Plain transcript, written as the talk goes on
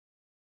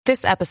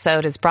This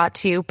episode is brought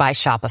to you by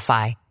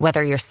Shopify.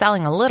 Whether you're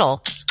selling a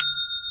little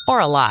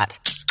or a lot,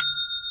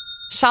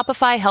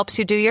 Shopify helps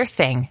you do your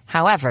thing,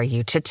 however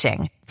you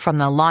cha-ching. From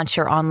the launch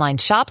your online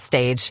shop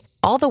stage,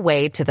 all the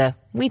way to the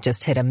we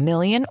just hit 1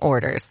 million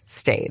orders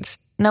stage.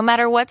 No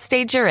matter what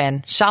stage you're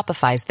in,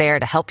 Shopify's there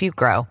to help you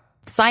grow.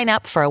 Sign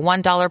up for a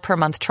 $1 per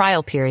month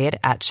trial period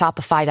at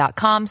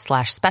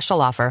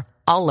shopify.com/special offer,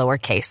 all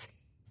lowercase.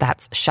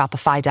 That's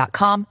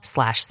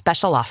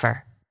shopify.com/special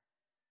offer.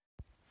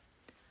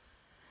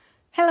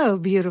 Hello,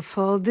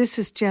 beautiful. This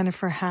is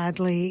Jennifer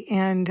Hadley,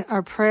 and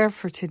our prayer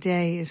for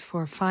today is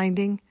for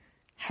finding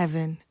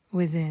heaven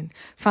within,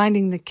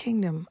 finding the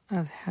kingdom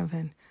of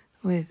heaven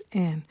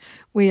within.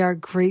 We are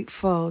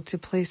grateful to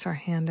place our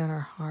hand on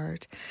our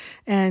heart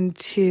and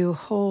to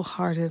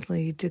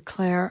wholeheartedly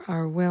declare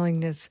our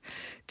willingness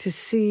to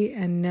see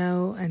and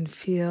know and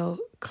feel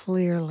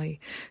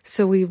clearly.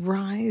 So we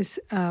rise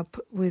up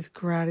with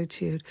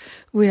gratitude.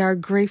 We are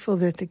grateful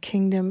that the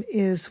kingdom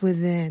is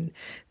within,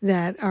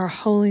 that our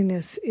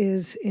holiness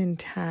is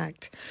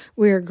intact.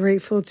 We are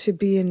grateful to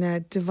be in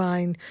that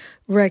divine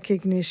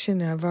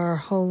recognition of our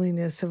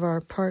holiness, of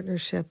our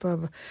partnership,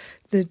 of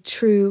the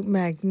true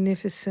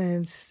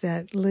magnificence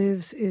that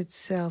lives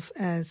itself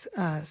as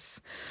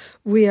us.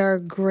 We are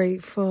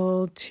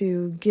grateful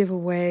to give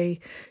away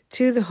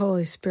to the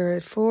Holy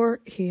Spirit for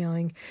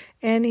healing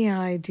any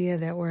idea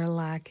that we're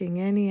lacking,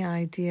 any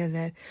idea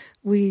that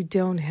we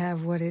don't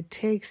have what it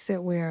takes,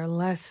 that we are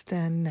less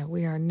than, that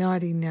we are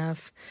not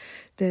enough,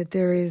 that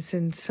there is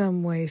in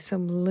some way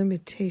some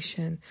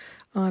limitation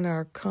on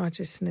our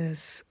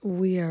consciousness.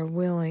 We are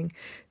willing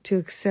to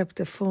accept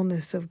the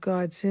fullness of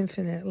God's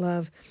infinite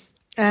love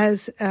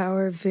as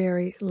our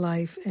very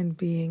life and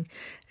being.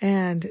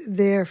 And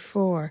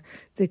therefore,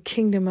 the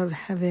kingdom of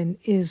heaven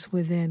is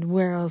within.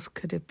 Where else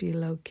could it be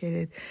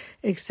located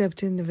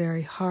except in the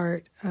very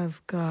heart of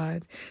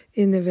God,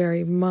 in the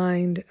very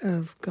mind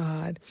of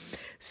God?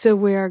 So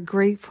we are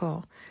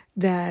grateful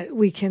that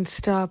we can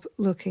stop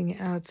looking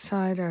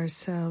outside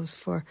ourselves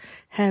for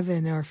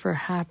heaven or for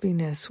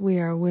happiness. We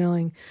are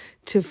willing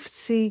to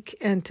seek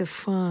and to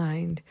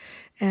find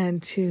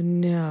and to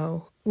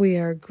know. We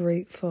are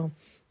grateful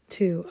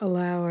to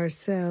allow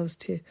ourselves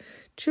to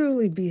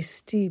truly be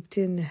steeped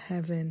in the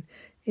heaven,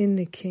 in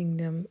the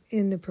kingdom,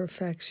 in the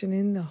perfection,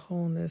 in the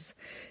wholeness,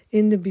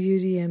 in the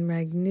beauty and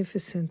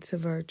magnificence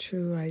of our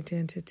true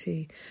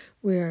identity.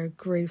 We are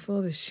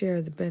grateful to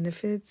share the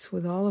benefits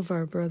with all of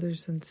our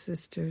brothers and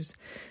sisters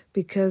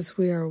because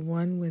we are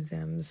one with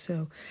them.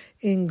 So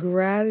in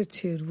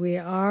gratitude, we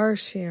are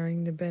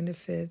sharing the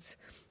benefits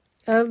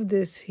of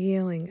this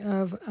healing,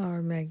 of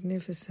our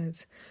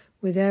magnificence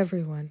with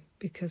everyone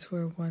because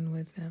we're one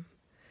with them.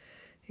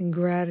 In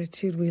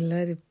gratitude, we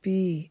let it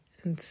be,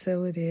 and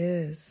so it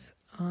is.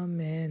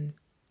 Amen.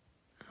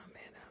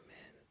 Amen,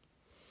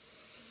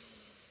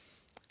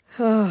 amen.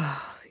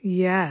 Oh,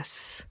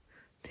 yes.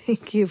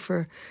 Thank you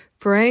for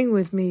praying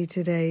with me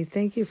today.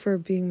 Thank you for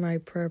being my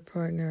prayer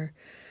partner.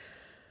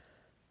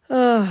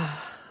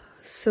 Oh,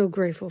 so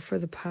grateful for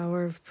the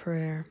power of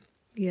prayer.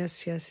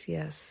 Yes, yes,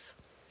 yes.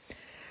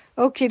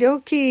 Okie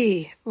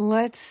dokie.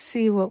 Let's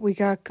see what we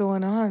got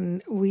going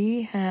on.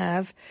 We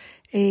have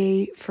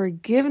a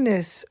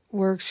forgiveness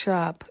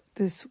workshop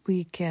this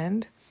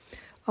weekend.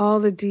 All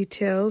the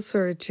details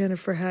are at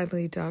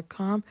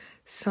jenniferhadley.com.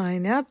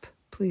 Sign up.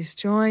 Please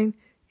join.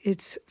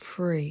 It's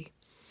free.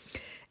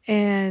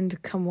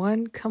 And come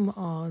one, come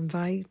all.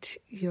 Invite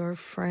your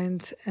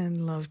friends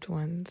and loved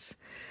ones.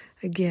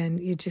 Again,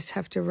 you just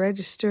have to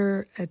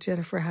register at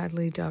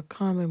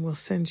jenniferhadley.com and we'll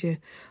send you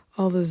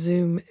all the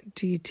Zoom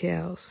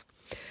details.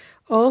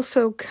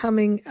 Also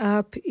coming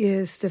up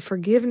is the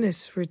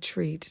Forgiveness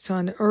Retreat. It's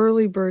on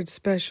early bird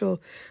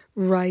special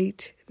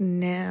right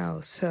now.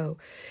 So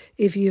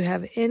if you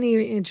have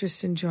any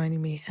interest in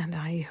joining me, and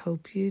I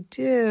hope you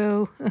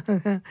do,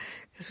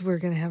 because we're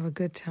going to have a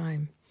good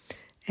time.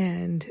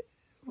 And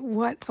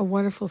what a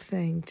wonderful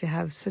thing to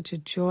have such a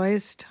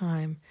joyous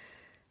time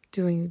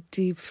doing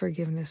deep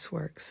forgiveness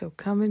work. So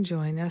come and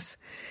join us.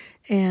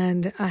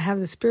 And I have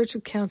the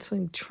spiritual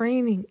counseling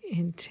training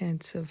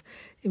intensive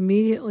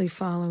immediately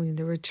following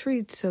the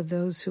retreat, so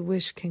those who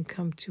wish can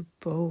come to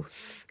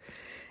both.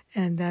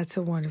 And that's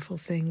a wonderful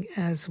thing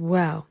as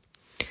well.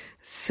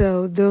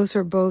 So those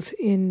are both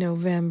in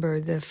November,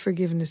 the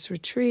forgiveness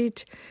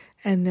retreat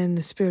and then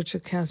the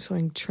spiritual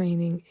counseling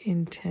training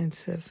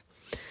intensive.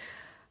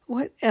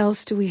 What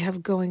else do we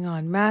have going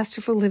on?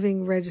 Masterful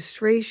Living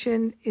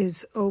registration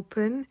is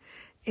open,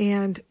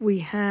 and we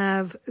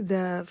have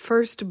the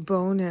first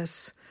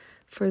bonus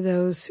for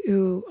those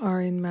who are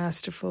in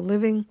Masterful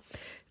Living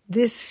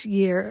this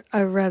year,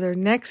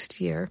 next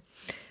year.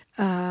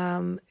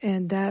 And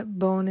that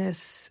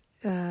bonus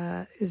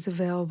is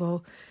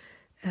available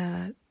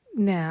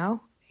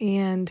now.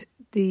 And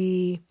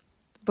the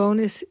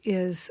bonus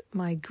is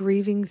my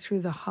Grieving Through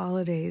the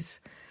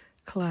Holidays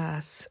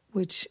class,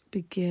 which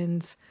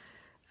begins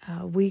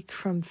a week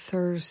from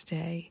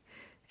Thursday.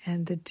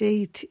 And the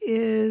date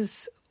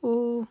is,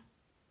 I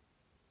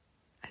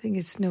think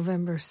it's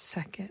November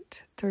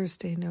 2nd,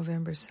 Thursday,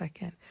 November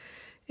 2nd.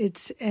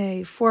 It's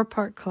a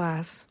 4-part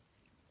class,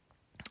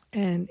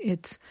 and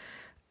it's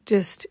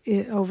just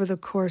over the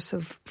course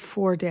of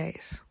 4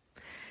 days.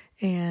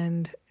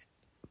 And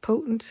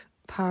potent,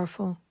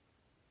 powerful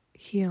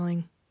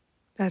healing.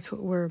 That's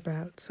what we're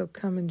about. So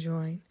come and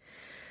join.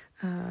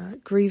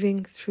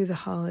 Grieving through the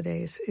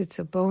holidays. It's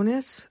a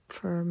bonus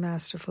for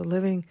Masterful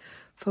Living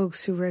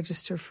folks who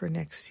register for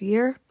next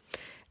year.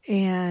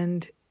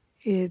 And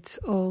it's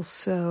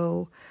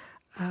also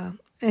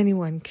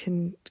anyone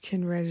can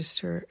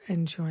register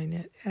and join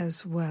it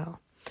as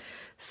well.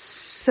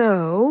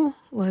 So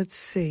let's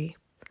see.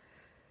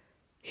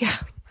 Yeah,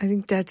 I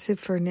think that's it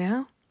for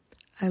now.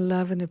 I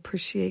love and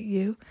appreciate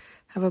you.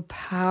 Have a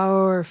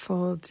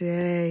powerful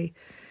day.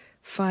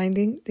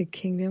 Finding the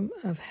kingdom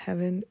of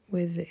heaven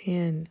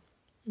within.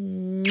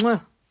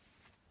 Mwah.